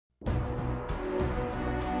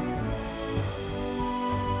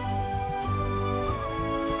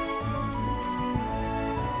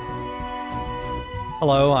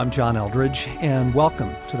Hello, I'm John Eldredge, and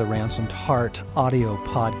welcome to the Ransomed Heart audio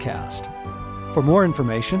podcast. For more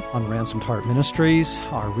information on Ransomed Heart Ministries,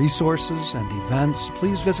 our resources and events,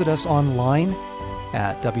 please visit us online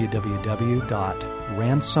at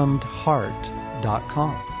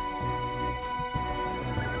www.ransomedheart.com.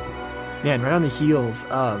 Man, right on the heels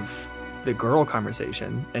of the girl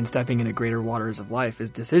conversation and stepping into greater waters of life is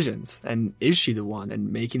decisions. And is she the one?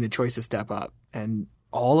 And making the choice to step up. And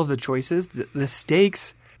all of the choices, the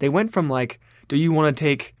stakes, they went from like, do you want to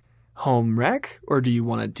take home rec or do you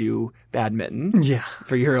want to do badminton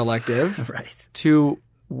for your elective? Right. To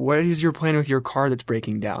what is your plan with your car that's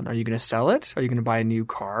breaking down? Are you going to sell it? Are you going to buy a new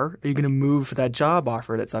car? Are you going to move for that job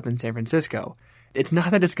offer that's up in San Francisco? It's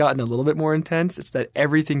not that it's gotten a little bit more intense. It's that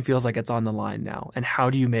everything feels like it's on the line now. And how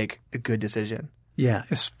do you make a good decision? Yeah,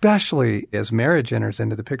 especially as marriage enters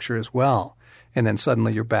into the picture as well. And then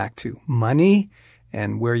suddenly you're back to money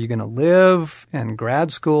and where you're going to live and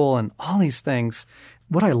grad school and all these things.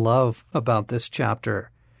 What I love about this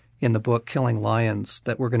chapter in the book Killing Lions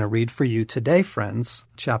that we're going to read for you today, friends,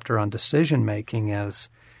 chapter on decision making, is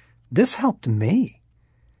this helped me.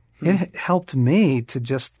 It helped me to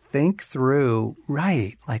just think through,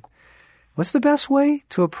 like, what's the best way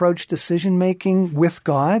to approach decision-making with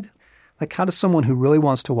God? Like, how does someone who really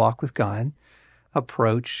wants to walk with God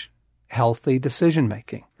approach healthy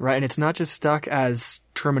decision-making? Right, and it's not just stuck as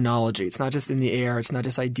terminology. It's not just in the air. It's not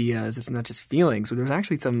just ideas. It's not just feelings. So there's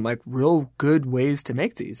actually some, like, real good ways to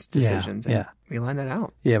make these decisions. Yeah. We line that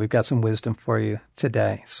out. Yeah, we've got some wisdom for you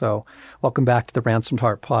today. So welcome back to the Ransomed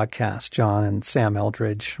Heart podcast. John and Sam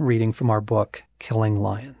Eldredge reading from our book, Killing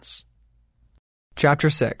Lions. Chapter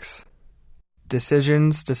 6.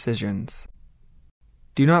 Decisions, Decisions.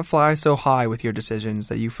 Do not fly so high with your decisions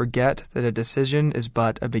that you forget that a decision is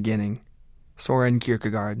but a beginning. Soren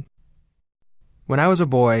Kierkegaard. When I was a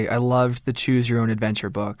boy, I loved the choose-your-own-adventure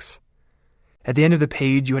books. At the end of the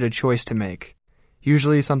page, you had a choice to make,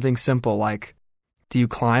 usually something simple like, do you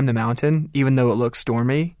climb the mountain even though it looks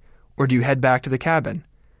stormy, or do you head back to the cabin?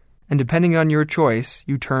 And depending on your choice,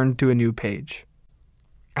 you turned to a new page.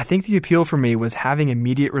 I think the appeal for me was having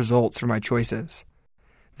immediate results for my choices.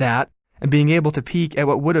 That, and being able to peek at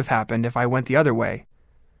what would have happened if I went the other way.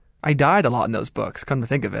 I died a lot in those books, come to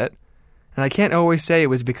think of it. And I can't always say it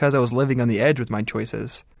was because I was living on the edge with my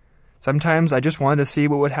choices. Sometimes I just wanted to see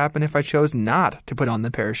what would happen if I chose not to put on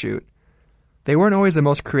the parachute. They weren't always the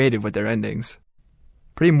most creative with their endings.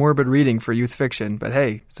 Pretty morbid reading for youth fiction, but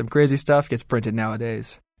hey, some crazy stuff gets printed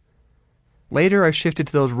nowadays. Later, I shifted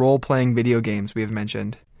to those role-playing video games we have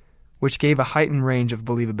mentioned, which gave a heightened range of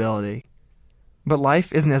believability. But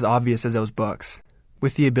life isn't as obvious as those books,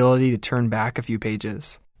 with the ability to turn back a few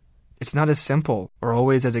pages. It's not as simple or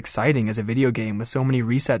always as exciting as a video game with so many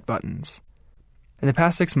reset buttons. In the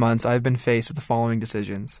past 6 months, I have been faced with the following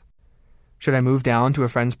decisions. Should I move down to a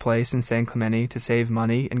friend's place in San Clemente to save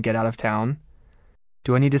money and get out of town?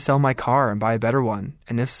 Do I need to sell my car and buy a better one?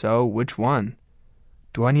 And if so, which one?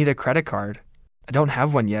 Do I need a credit card? I don't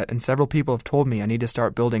have one yet, and several people have told me I need to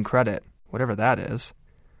start building credit, whatever that is.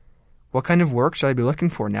 What kind of work should I be looking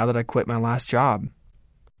for now that I quit my last job?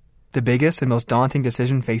 The biggest and most daunting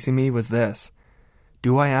decision facing me was this.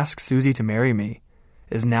 Do I ask Susie to marry me?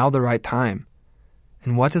 Is now the right time?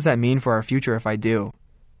 And what does that mean for our future if I do?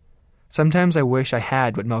 Sometimes I wish I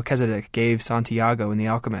had what Melchizedek gave Santiago in The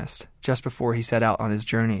Alchemist, just before he set out on his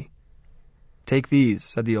journey. Take these,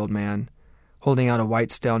 said the old man, holding out a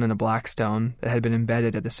white stone and a black stone that had been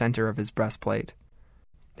embedded at the center of his breastplate.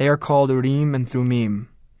 They are called Urim and Thummim.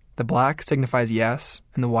 The black signifies yes,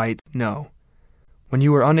 and the white, no. When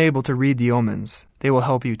you are unable to read the omens, they will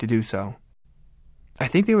help you to do so. I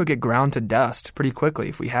think they would get ground to dust pretty quickly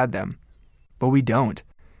if we had them, but we don't.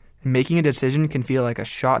 And making a decision can feel like a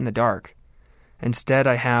shot in the dark. Instead,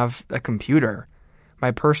 I have a computer,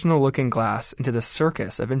 my personal looking glass into the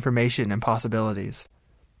circus of information and possibilities.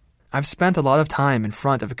 I've spent a lot of time in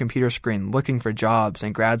front of a computer screen looking for jobs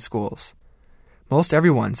and grad schools. Most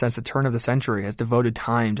everyone since the turn of the century has devoted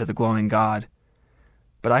time to the glowing god.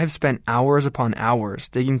 But I have spent hours upon hours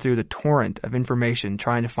digging through the torrent of information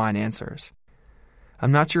trying to find answers.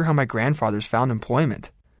 I'm not sure how my grandfathers found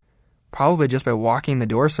employment. Probably just by walking the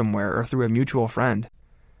door somewhere or through a mutual friend.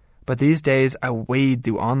 But these days I wade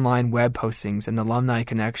through online web postings and alumni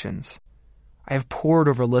connections. I have pored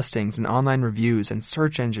over listings and online reviews and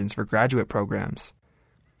search engines for graduate programs.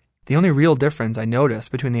 The only real difference I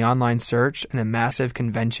noticed between the online search and the massive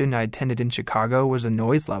convention I attended in Chicago was the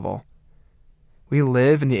noise level. We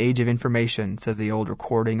live in the age of information, says the old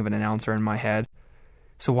recording of an announcer in my head.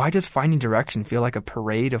 So why does finding direction feel like a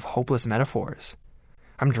parade of hopeless metaphors?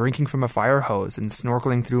 I'm drinking from a fire hose and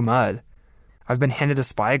snorkeling through mud. I've been handed a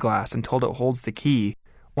spyglass and told it holds the key,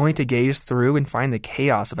 only to gaze through and find the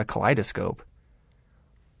chaos of a kaleidoscope.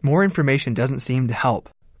 More information doesn't seem to help.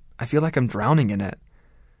 I feel like I'm drowning in it.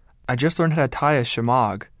 I just learned how to tie a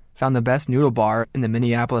shemagh, found the best noodle bar in the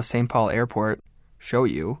Minneapolis-St. Paul airport, show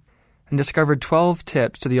you, and discovered 12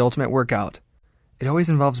 tips to the ultimate workout. It always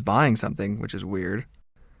involves buying something, which is weird.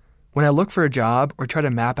 When I look for a job or try to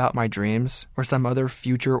map out my dreams or some other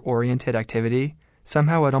future-oriented activity,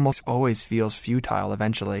 somehow it almost always feels futile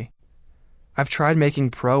eventually. I've tried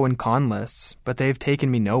making pro and con lists, but they've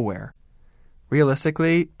taken me nowhere.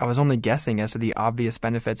 Realistically, I was only guessing as to the obvious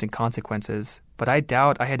benefits and consequences, but I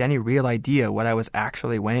doubt I had any real idea what I was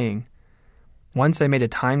actually weighing. Once I made a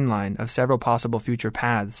timeline of several possible future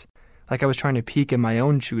paths, like I was trying to peek in my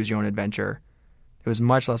own choose-your-own-adventure. It was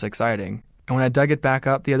much less exciting, and when I dug it back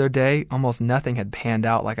up the other day, almost nothing had panned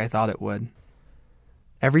out like I thought it would.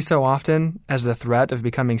 Every so often, as the threat of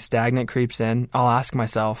becoming stagnant creeps in, I'll ask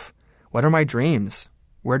myself, what are my dreams?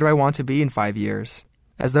 Where do I want to be in 5 years?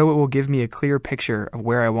 As though it will give me a clear picture of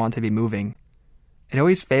where I want to be moving. It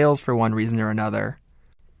always fails for one reason or another.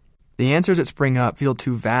 The answers that spring up feel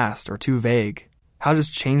too vast or too vague. How to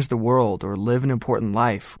change the world, or live an important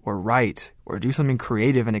life, or write, or do something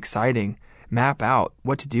creative and exciting, map out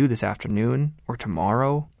what to do this afternoon, or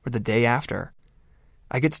tomorrow, or the day after.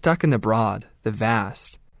 I get stuck in the broad, the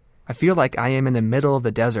vast. I feel like I am in the middle of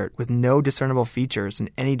the desert with no discernible features in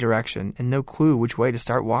any direction and no clue which way to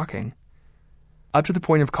start walking. Up to the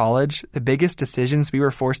point of college, the biggest decisions we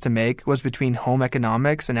were forced to make was between home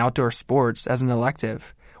economics and outdoor sports as an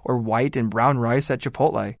elective, or white and brown rice at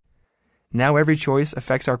Chipotle. Now every choice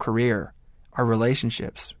affects our career, our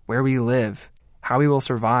relationships, where we live, how we will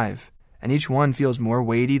survive, and each one feels more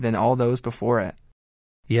weighty than all those before it.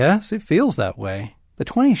 Yes, it feels that way. The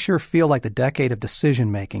 20s sure feel like the decade of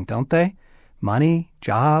decision-making, don't they? Money,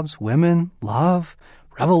 jobs, women, love,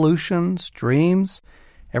 revolutions, dreams.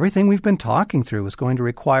 Everything we've been talking through is going to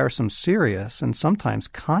require some serious and sometimes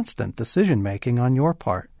constant decision-making on your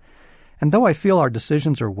part. And though I feel our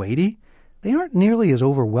decisions are weighty, they aren't nearly as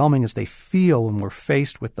overwhelming as they feel when we're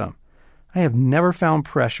faced with them. I have never found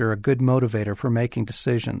pressure a good motivator for making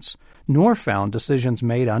decisions, nor found decisions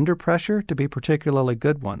made under pressure to be particularly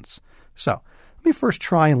good ones. So, let me first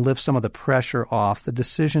try and lift some of the pressure off the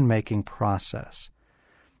decision-making process.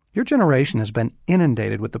 Your generation has been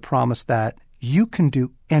inundated with the promise that you can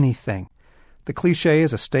do anything. The cliche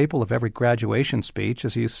is a staple of every graduation speech,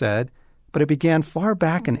 as you said, but it began far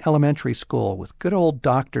back in elementary school with good old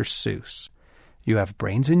Dr. Seuss. You have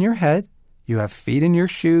brains in your head, you have feet in your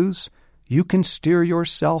shoes, you can steer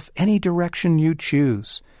yourself any direction you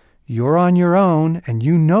choose. You're on your own, and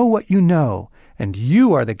you know what you know, and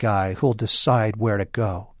you are the guy who'll decide where to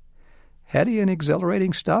go. Heady and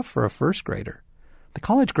exhilarating stuff for a first grader. The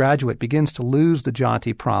college graduate begins to lose the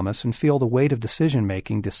jaunty promise and feel the weight of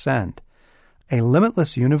decision-making descend. A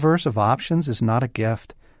limitless universe of options is not a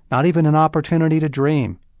gift, not even an opportunity to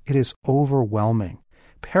dream. It is overwhelming,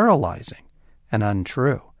 paralyzing, and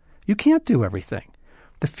untrue. You can't do everything.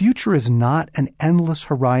 The future is not an endless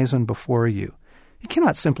horizon before you. You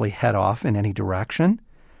cannot simply head off in any direction.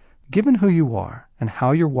 Given who you are and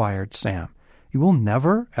how you're wired, Sam, you will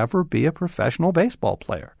never, ever be a professional baseball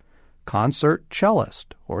player, concert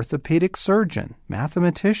cellist, orthopedic surgeon,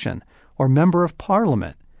 mathematician, or member of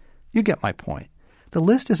parliament. You get my point. The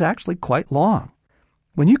list is actually quite long.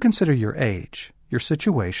 When you consider your age, your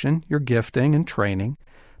situation, your gifting and training,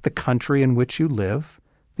 the country in which you live,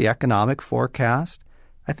 the economic forecast,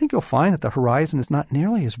 I think you'll find that the horizon is not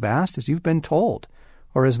nearly as vast as you've been told,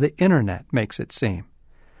 or as the internet makes it seem.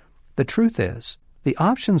 The truth is, the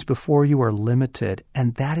options before you are limited,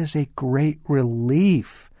 and that is a great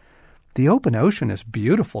relief. The open ocean is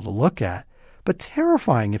beautiful to look at, but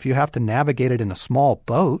terrifying if you have to navigate it in a small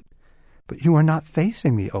boat. But you are not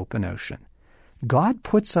facing the open ocean. God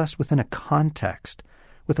puts us within a context,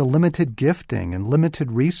 with a limited gifting and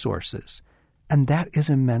limited resources, and that is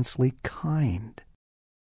immensely kind.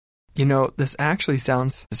 You know, this actually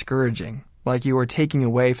sounds discouraging, like you are taking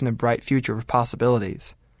away from the bright future of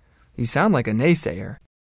possibilities. You sound like a naysayer.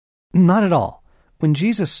 Not at all. When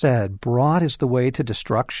Jesus said, "Broad is the way to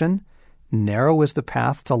destruction, narrow is the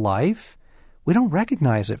path to life," we don't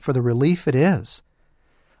recognize it for the relief it is.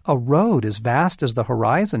 A road as vast as the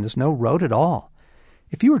horizon is no road at all.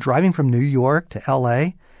 If you were driving from New York to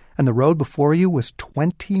L.A. and the road before you was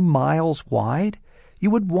 20 miles wide, you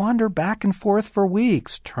would wander back and forth for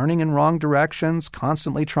weeks, turning in wrong directions,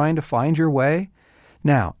 constantly trying to find your way.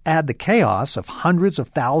 Now, add the chaos of hundreds of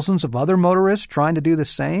thousands of other motorists trying to do the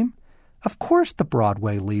same. Of course the broad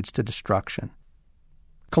way leads to destruction.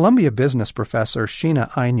 Columbia business professor Sheena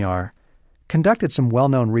Iyengar conducted some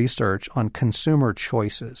well-known research on consumer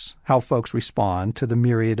choices, how folks respond to the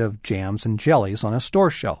myriad of jams and jellies on a store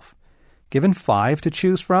shelf. Given 5 to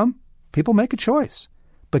choose from, people make a choice.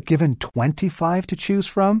 But given 25 to choose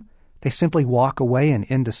from, they simply walk away in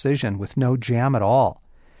indecision with no jam at all.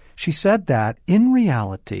 She said that, in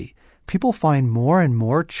reality, people find more and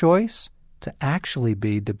more choice to actually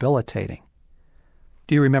be debilitating.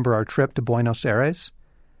 Do you remember our trip to Buenos Aires?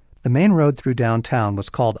 The main road through downtown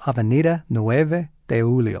was called Avenida 9 de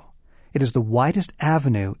Julio. It is the widest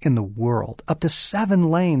avenue in the world, up to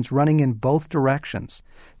 7 lanes running in both directions.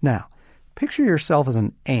 Now, picture yourself as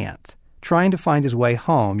an ant trying to find his way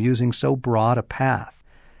home using so broad a path.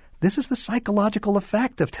 This is the psychological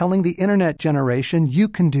effect of telling the internet generation you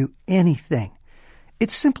can do anything.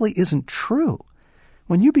 It simply isn't true.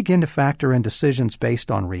 When you begin to factor in decisions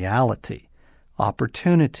based on reality,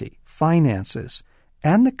 opportunity, finances,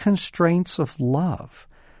 and the constraints of love,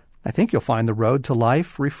 I think you'll find the road to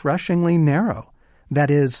life refreshingly narrow. That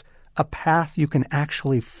is, a path you can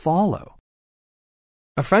actually follow.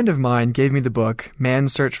 A friend of mine gave me the book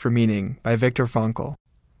Man's Search for Meaning by Viktor Frankl.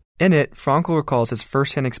 In it, Frankl recalls his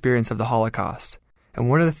first-hand experience of the Holocaust, and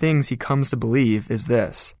one of the things he comes to believe is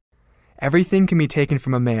this: everything can be taken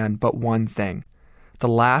from a man but one thing, the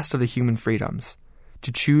last of the human freedoms,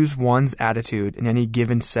 to choose one's attitude in any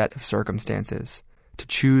given set of circumstances, to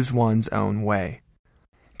choose one's own way.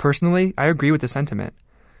 Personally, I agree with the sentiment.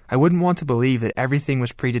 I wouldn't want to believe that everything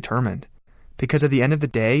was predetermined, because at the end of the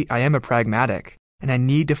day, I am a pragmatic, and I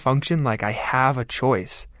need to function like I have a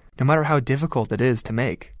choice, no matter how difficult it is to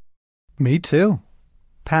make. Me too.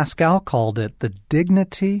 Pascal called it the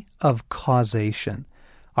dignity of causation.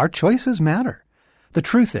 Our choices matter. The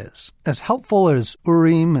truth is, as helpful as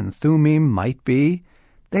Urim and Thummim might be,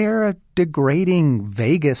 they are a degrading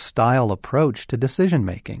Vegas-style approach to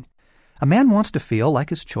decision-making. A man wants to feel like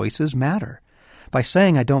his choices matter. By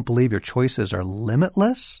saying I don't believe your choices are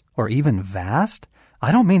limitless or even vast,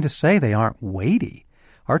 I don't mean to say they aren't weighty.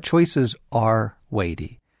 Our choices are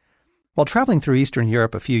weighty. While traveling through Eastern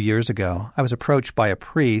Europe a few years ago, I was approached by a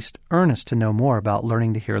priest earnest to know more about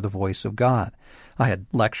learning to hear the voice of God. I had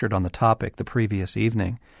lectured on the topic the previous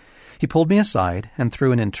evening. He pulled me aside and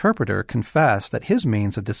through an interpreter confessed that his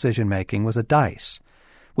means of decision-making was a dice,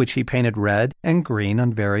 which he painted red and green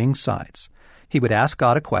on varying sides. He would ask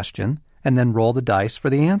God a question and then roll the dice for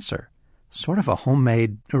the answer. Sort of a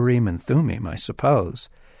homemade Urim and Thummim, I suppose.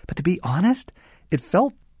 But to be honest, it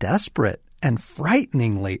felt desperate and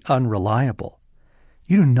frighteningly unreliable.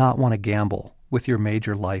 You do not want to gamble with your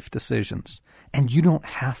major life decisions, and you don't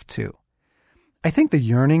have to. I think the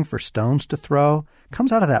yearning for stones to throw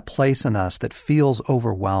comes out of that place in us that feels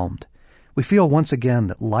overwhelmed. We feel once again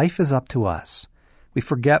that life is up to us. We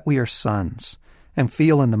forget we are sons and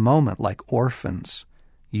feel in the moment like orphans.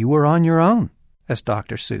 You were on your own, as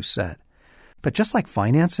Dr. Seuss said. But just like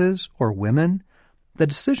finances or women, the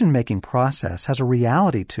decision-making process has a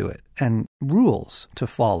reality to it and rules to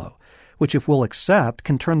follow, which if we'll accept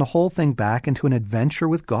can turn the whole thing back into an adventure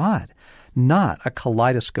with God, not a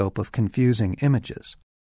kaleidoscope of confusing images.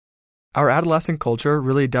 Our adolescent culture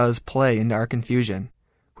really does play into our confusion.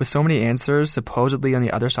 With so many answers supposedly on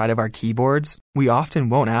the other side of our keyboards, we often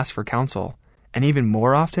won't ask for counsel, and even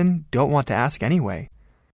more often don't want to ask anyway.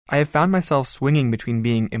 I have found myself swinging between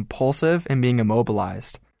being impulsive and being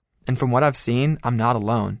immobilized, and from what I've seen, I'm not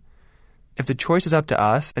alone. If the choice is up to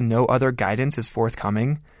us and no other guidance is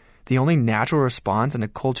forthcoming, the only natural response in a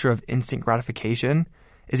culture of instant gratification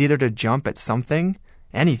is either to jump at something,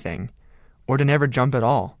 anything, or to never jump at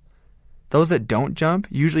all. Those that don't jump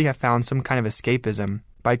usually have found some kind of escapism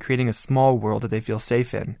by creating a small world that they feel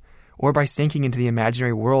safe in, or by sinking into the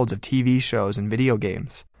imaginary worlds of TV shows and video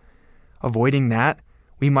games. Avoiding that,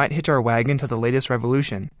 we might hitch our wagon to the latest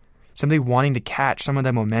revolution, simply wanting to catch some of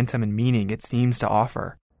the momentum and meaning it seems to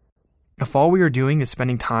offer. If all we are doing is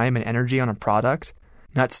spending time and energy on a product,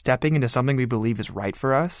 not stepping into something we believe is right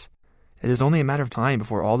for us, it is only a matter of time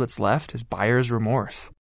before all that's left is buyer's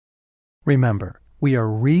remorse. Remember, we are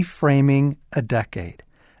reframing a decade,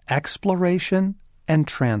 exploration and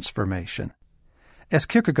transformation. As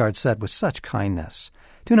Kierkegaard said with such kindness,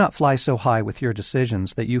 do not fly so high with your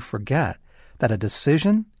decisions that you forget that a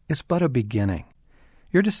decision is but a beginning.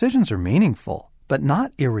 Your decisions are meaningful, but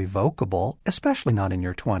not irrevocable, especially not in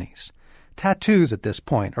your 20s. Tattoos at this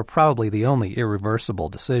point are probably the only irreversible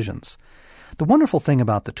decisions. The wonderful thing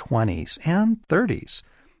about the 20s and 30s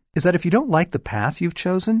is that if you don't like the path you've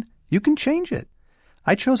chosen, you can change it.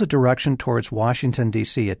 I chose a direction towards Washington,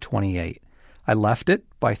 D.C. at 28. I left it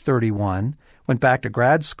by 31, went back to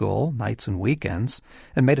grad school, nights and weekends,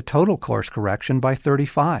 and made a total course correction by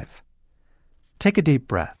 35. Take a deep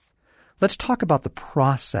breath. Let's talk about the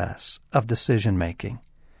process of decision-making.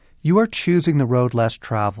 You are choosing the road less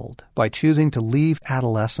traveled by choosing to leave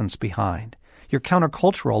adolescence behind. You're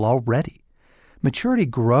countercultural already. Maturity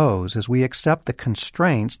grows as we accept the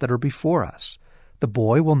constraints that are before us. The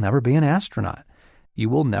boy will never be an astronaut. You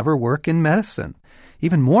will never work in medicine.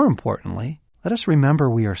 Even more importantly, let us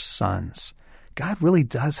remember we are sons. God really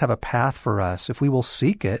does have a path for us if we will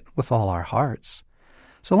seek it with all our hearts.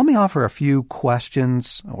 So let me offer a few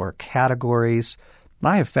questions or categories that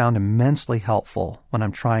I have found immensely helpful when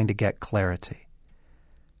I'm trying to get clarity.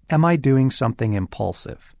 Am I doing something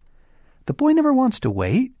impulsive? The boy never wants to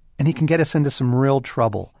wait, and he can get us into some real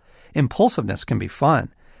trouble. Impulsiveness can be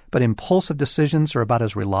fun, but impulsive decisions are about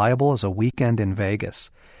as reliable as a weekend in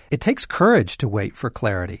Vegas. It takes courage to wait for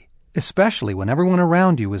clarity, especially when everyone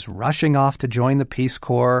around you is rushing off to join the Peace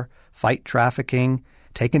Corps, fight trafficking,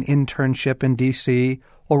 take an internship in D.C.,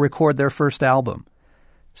 or record their first album.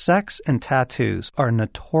 Sex and tattoos are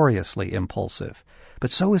notoriously impulsive, but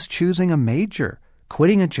so is choosing a major,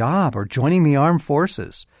 quitting a job, or joining the armed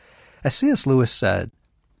forces. As C.S. Lewis said,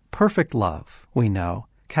 "Perfect love, we know,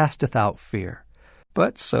 casteth out fear."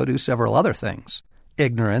 But so do several other things: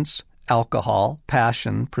 ignorance, alcohol,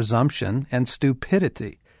 passion, presumption, and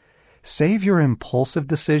stupidity. Save your impulsive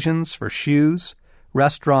decisions for shoes,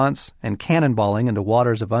 restaurants, and cannonballing into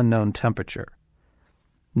waters of unknown temperature.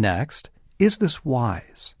 Next, is this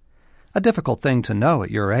wise? A difficult thing to know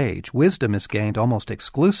at your age. Wisdom is gained almost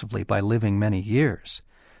exclusively by living many years.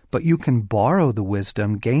 But you can borrow the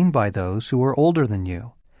wisdom gained by those who are older than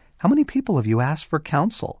you. How many people have you asked for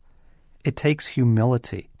counsel? It takes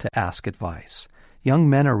humility to ask advice. Young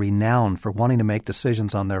men are renowned for wanting to make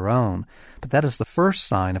decisions on their own, but that is the first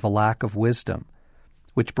sign of a lack of wisdom.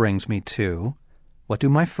 Which brings me to, what do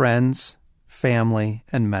my friends, family,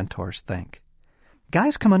 and mentors think?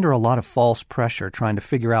 Guys come under a lot of false pressure trying to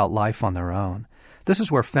figure out life on their own. This is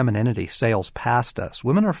where femininity sails past us.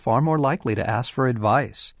 Women are far more likely to ask for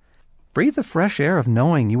advice. Breathe the fresh air of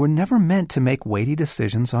knowing you were never meant to make weighty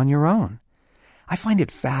decisions on your own. I find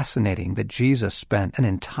it fascinating that Jesus spent an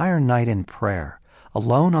entire night in prayer,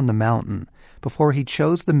 alone on the mountain, before he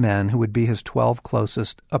chose the men who would be his 12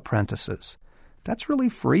 closest apprentices. That's really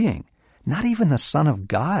freeing. Not even the Son of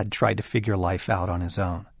God tried to figure life out on his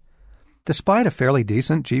own. Despite a fairly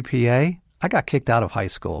decent GPA, I got kicked out of high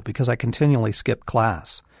school because I continually skipped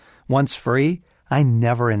class. Once free, I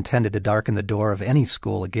never intended to darken the door of any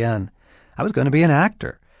school again. I was going to be an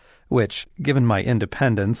actor, which, given my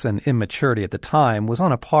independence and immaturity at the time, was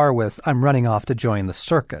on a par with I'm running off to join the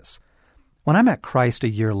circus. When I met Christ a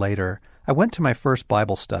year later, I went to my first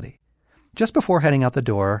Bible study. Just before heading out the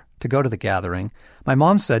door to go to the gathering, my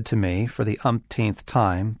mom said to me for the umpteenth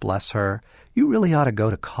time, bless her, "You really ought to go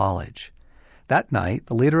to college." That night,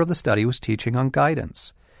 the leader of the study was teaching on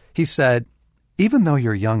guidance. He said, "Even though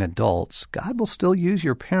you're young adults, God will still use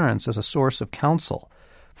your parents as a source of counsel.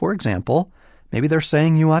 For example, maybe they're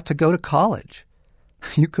saying you ought to go to college."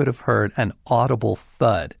 You could have heard an audible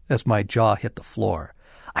thud as my jaw hit the floor.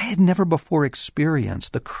 I had never before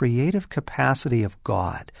experienced the creative capacity of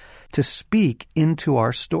God to speak into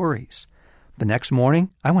our stories. The next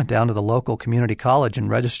morning, I went down to the local community college and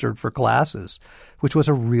registered for classes, which was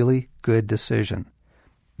a really good decision.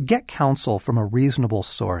 Get counsel from a reasonable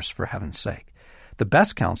source, for heaven's sake. The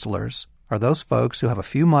best counselors are those folks who have a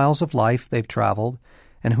few miles of life they've traveled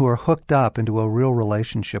and who are hooked up into a real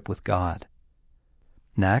relationship with God.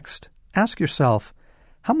 Next, ask yourself,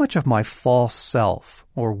 how much of my false self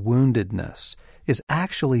or woundedness is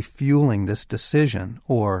actually fueling this decision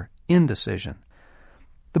or indecision?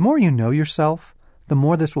 The more you know yourself, the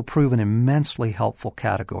more this will prove an immensely helpful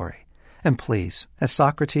category. And please, as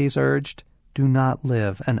Socrates urged, do not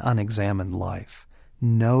live an unexamined life.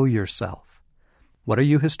 Know yourself. What are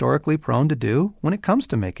you historically prone to do when it comes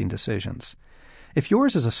to making decisions? If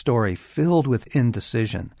yours is a story filled with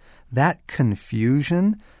indecision, that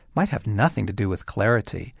confusion might have nothing to do with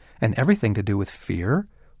clarity and everything to do with fear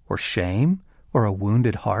or shame or a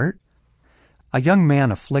wounded heart. A young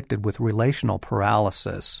man afflicted with relational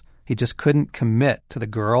paralysis, he just couldn't commit to the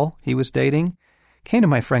girl he was dating, came to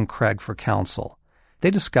my friend Craig for counsel.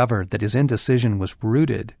 They discovered that his indecision was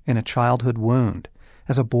rooted in a childhood wound.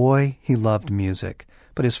 As a boy, he loved music,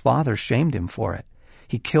 but his father shamed him for it.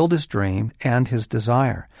 He killed his dream and his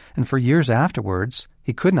desire, and for years afterwards,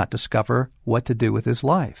 he could not discover what to do with his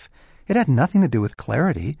life. It had nothing to do with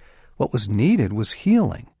clarity. What was needed was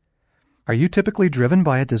healing. Are you typically driven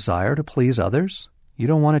by a desire to please others? You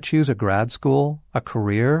don't want to choose a grad school, a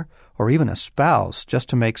career, or even a spouse just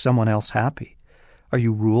to make someone else happy. Are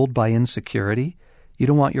you ruled by insecurity? You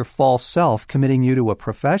don't want your false self committing you to a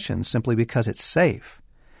profession simply because it's safe.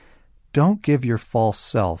 don't give your false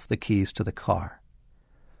self the keys to the car.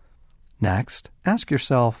 Next, ask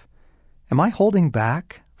yourself, am I holding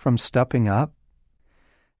back from stepping up?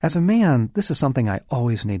 As a man, this is something I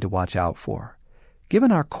always need to watch out for.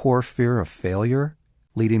 Given our core fear of failure,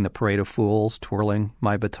 leading the parade of fools, twirling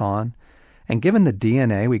my baton, and given the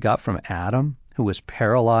DNA we got from Adam, who was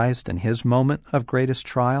paralyzed in his moment of greatest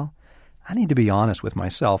trial, I need to be honest with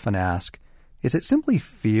myself and ask, is it simply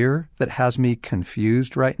fear that has me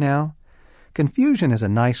confused right now? Confusion is a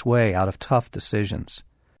nice way out of tough decisions.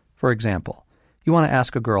 For example, you want to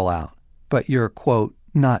ask a girl out, but you're, quote,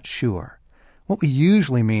 not sure. What we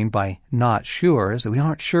usually mean by not sure is that we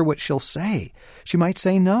aren't sure what she'll say. She might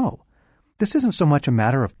say no. This isn't so much a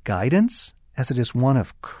matter of guidance as it is one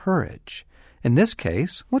of courage. In this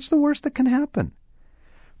case, what's the worst that can happen?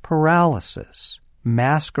 Paralysis,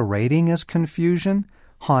 masquerading as confusion,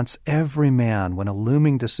 haunts every man when a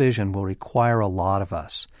looming decision will require a lot of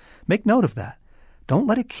us. Make note of that. Don't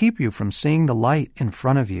let it keep you from seeing the light in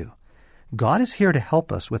front of you. God is here to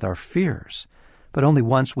help us with our fears, but only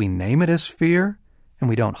once we name it as fear and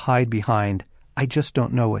we don't hide behind, I just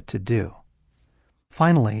don't know what to do.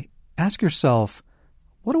 Finally, ask yourself,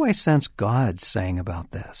 what do I sense God saying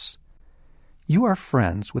about this? You are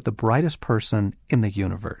friends with the brightest person in the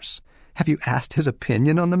universe. Have you asked his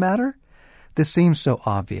opinion on the matter? This seems so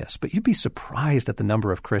obvious, but you'd be surprised at the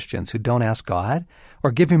number of Christians who don't ask God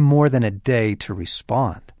or give him more than a day to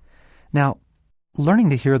respond. Now, learning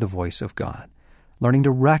to hear the voice of God, learning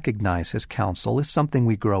to recognize his counsel is something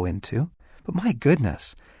we grow into. But my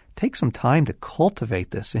goodness, take some time to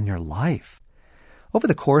cultivate this in your life. Over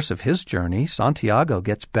the course of his journey, Santiago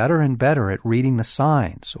gets better and better at reading the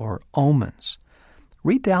signs or omens.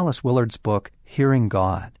 Read Dallas Willard's book, Hearing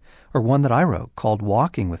God, or one that I wrote called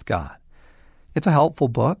Walking with God. It's a helpful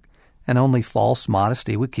book, and only false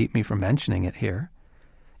modesty would keep me from mentioning it here.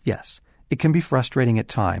 Yes, it can be frustrating at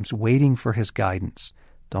times, waiting for his guidance.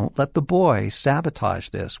 Don't let the boy sabotage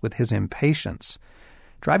this with his impatience.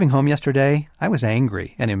 Driving home yesterday, I was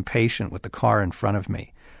angry and impatient with the car in front of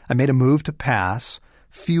me. I made a move to pass,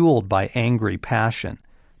 fueled by angry passion.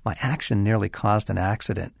 My action nearly caused an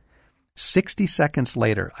accident. 60 seconds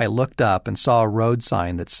later, I looked up and saw a road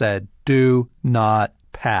sign that said, "Do not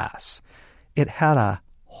pass." It had a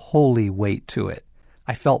holy weight to it.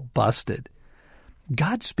 I felt busted.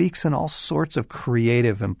 God speaks in all sorts of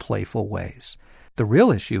creative and playful ways. The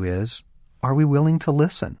real issue is, are we willing to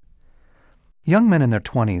listen? Young men in their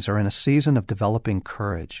 20s are in a season of developing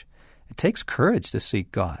courage. It takes courage to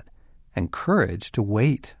seek God, and courage to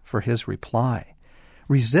wait for his reply.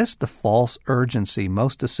 Resist the false urgency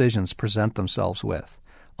most decisions present themselves with.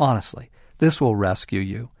 Honestly, this will rescue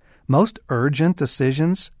you. Most urgent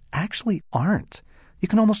decisions actually aren't. You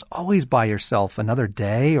can almost always buy yourself another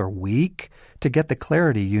day or week to get the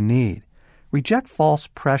clarity you need. Reject false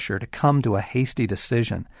pressure to come to a hasty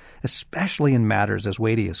decision, especially in matters as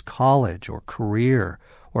weighty as college or career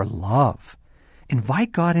or love.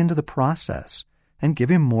 Invite God into the process and give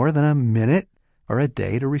him more than a minute or a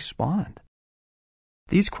day to respond.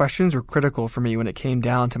 These questions were critical for me when it came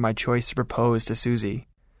down to my choice to propose to Susie.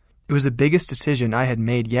 It was the biggest decision I had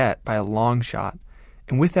made yet by a long shot,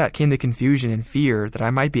 and with that came the confusion and fear that I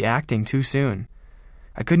might be acting too soon.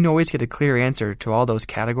 I couldn't always get a clear answer to all those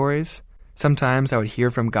categories. Sometimes I would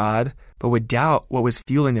hear from God, but would doubt what was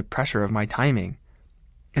fueling the pressure of my timing.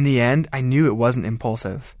 In the end, I knew it wasn't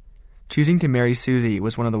impulsive. Choosing to marry Susie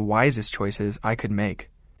was one of the wisest choices I could make.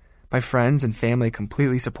 My friends and family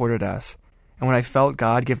completely supported us, and when I felt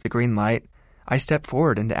God give the green light, I stepped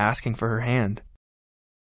forward into asking for her hand.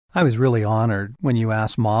 I was really honored when you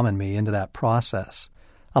asked Mom and me into that process.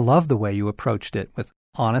 I love the way you approached it with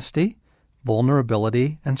honesty,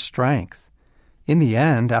 vulnerability, and strength. In the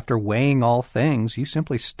end, after weighing all things, you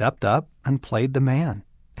simply stepped up and played the man.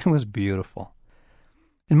 It was beautiful.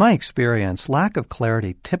 In my experience, lack of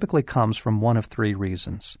clarity typically comes from one of three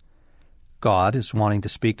reasons. God is wanting to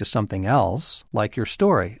speak to something else, like your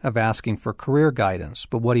story of asking for career guidance,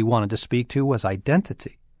 but what he wanted to speak to was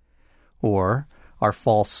identity. Or our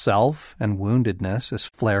false self and woundedness is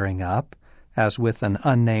flaring up, as with an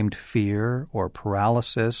unnamed fear or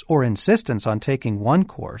paralysis or insistence on taking one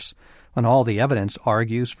course when all the evidence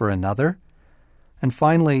argues for another. And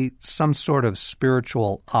finally, some sort of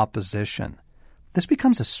spiritual opposition. This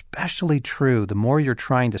becomes especially true the more you're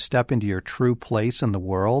trying to step into your true place in the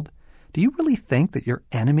world. Do you really think that your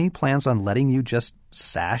enemy plans on letting you just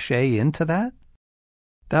sashay into that?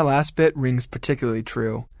 That last bit rings particularly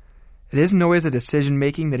true. It isn't always the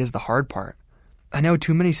decision-making that is the hard part. I know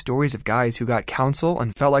too many stories of guys who got counsel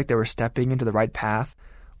and felt like they were stepping into the right path,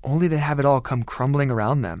 only to have it all come crumbling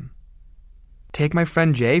around them. Take my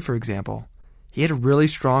friend Jay, for example. He had a really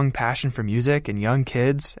strong passion for music and young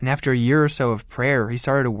kids, and after a year or so of prayer, he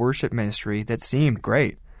started a worship ministry that seemed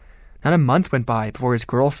great. Not a month went by before his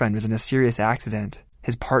girlfriend was in a serious accident.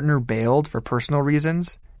 His partner bailed for personal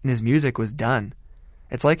reasons, and his music was done.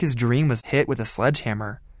 It's like his dream was hit with a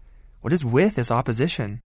sledgehammer. What is with this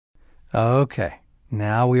opposition? Okay,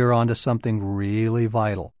 now we are on to something really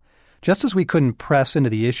vital. Just as we couldn't press into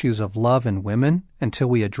the issues of love and women until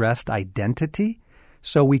we addressed identity,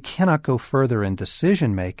 so we cannot go further in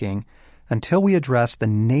decision-making until we address the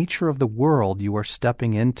nature of the world you are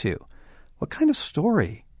stepping into. What kind of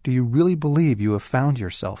story do you really believe you have found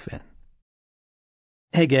yourself in?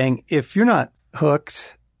 Hey, gang, if you're not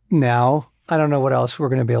hooked now, I don't know what else we're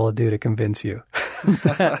going to be able to do to convince you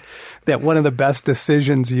that one of the best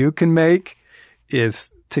decisions you can make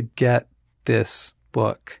is to get this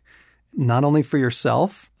book. Not only for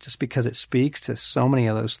yourself, just because it speaks to so many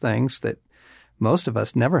of those things that most of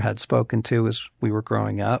us never had spoken to as we were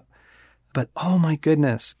growing up, but oh my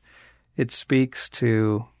goodness, it speaks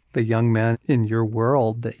to the young men in your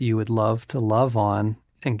world that you would love to love on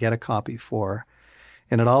and get a copy for.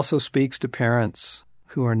 And it also speaks to parents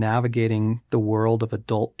who are navigating the world of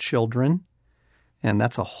adult children. And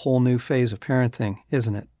that's a whole new phase of parenting,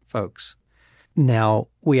 isn't it, folks? Now,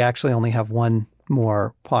 we actually only have one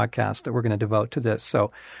more podcast that we're going to devote to this.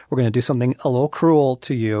 So we're going to do something a little cruel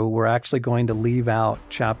to you. We're actually going to leave out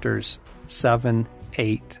chapters 7,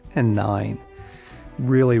 8, and 9.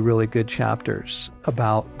 Really, really good chapters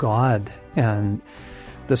about God and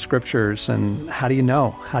the scriptures and how do you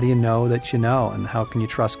know? How do you know that you know? And how can you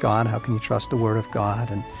trust God? How can you trust the Word of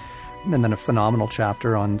God? And then a phenomenal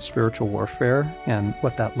chapter on spiritual warfare and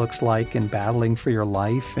what that looks like in battling for your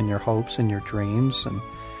life and your hopes and your dreams and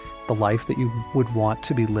the life that you would want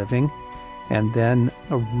to be living. And then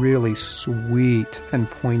a really sweet and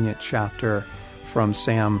poignant chapter from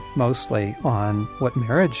Sam Mosley on what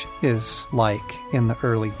marriage is like in the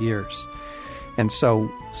early years. And so,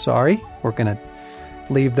 sorry, we're going to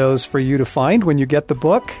leave those for you to find when you get the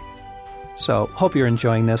book. So, hope you're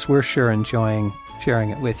enjoying this. We're sure enjoying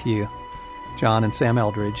sharing it with you. John and Sam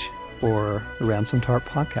Eldridge for the Ransomed Heart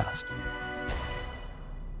Podcast.